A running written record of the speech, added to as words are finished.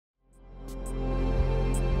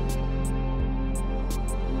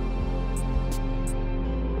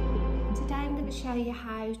show you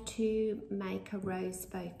how to make a rose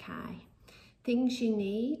bouquet. Things you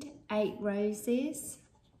need: 8 roses,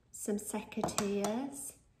 some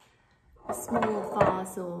secateurs, a small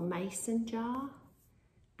vase or mason jar,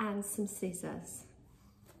 and some scissors.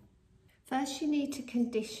 First, you need to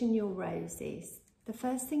condition your roses. The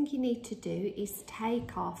first thing you need to do is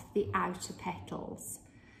take off the outer petals.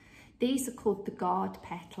 These are called the guard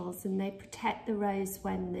petals, and they protect the rose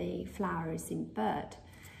when the flower is in bud.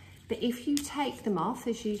 But if you take them off,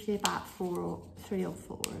 there's usually about 3 or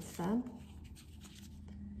 4 of them,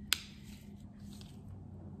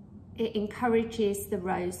 it encourages the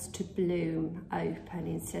rose to bloom open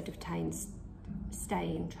instead of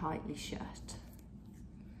staying tightly shut.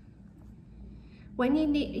 When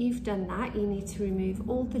you've done that, you need to remove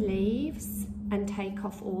all the leaves and take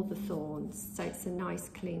off all the thorns, so it's a nice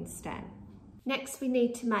clean stem. Next, we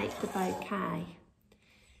need to make the bouquet.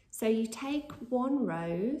 So you take one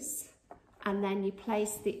rose and then you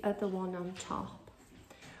place the other one on top.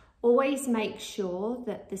 Always make sure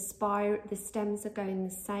that the stems are going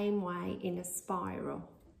the same way in a spiral.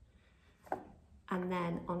 And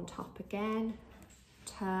then on top again,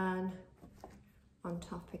 turn, on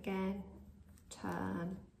top again,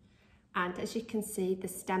 turn. And as you can see, the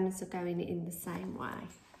stems are going in the same way.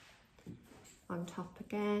 On top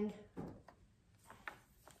again.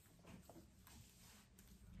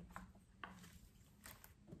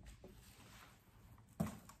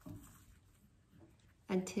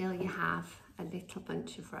 Until you have a little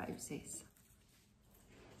bunch of roses.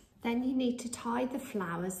 Then you need to tie the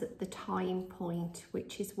flowers at the tying point,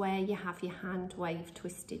 which is where you have your hand wave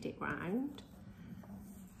twisted it round.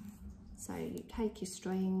 So you take your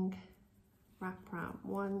string, wrap around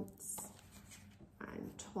once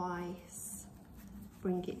and twice,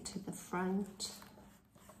 bring it to the front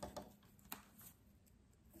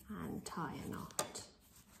and tie a knot.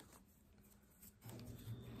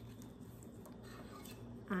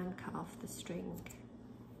 And cut off the string.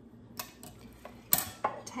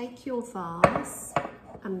 Take your vase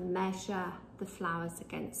and measure the flowers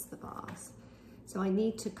against the vase. So I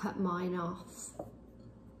need to cut mine off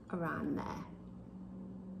around there.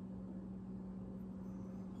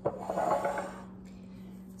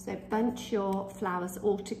 So bunch your flowers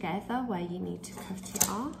all together where you need to cut it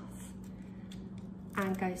off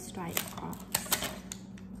and go straight across.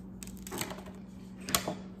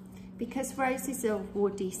 Because roses are a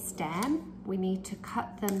woody stem, we need to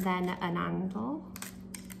cut them then at an angle.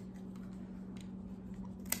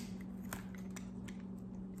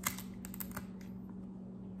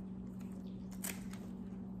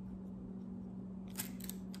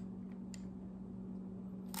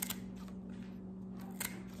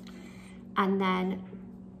 And then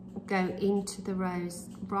go into the rose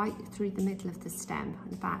right through the middle of the stem,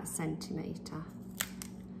 about 1 centimetre.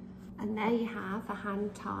 And there you have a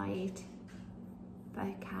hand-tied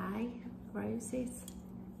bouquet of roses.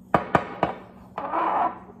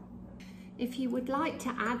 If you would like to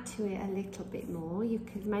add to it a little bit more, you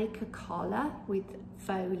could make a collar with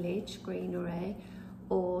foliage, greenery,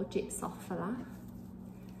 or gypsophila.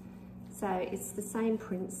 So it's the same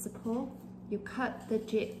principle. You cut the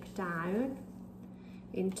gyp down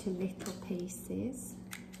into little pieces.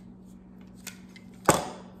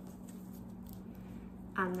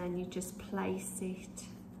 And then you just place it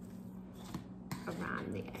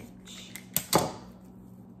around the edge.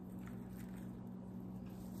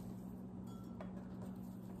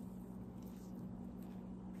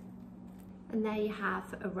 And there you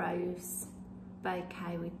have a rose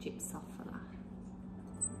bouquet with gypsophila.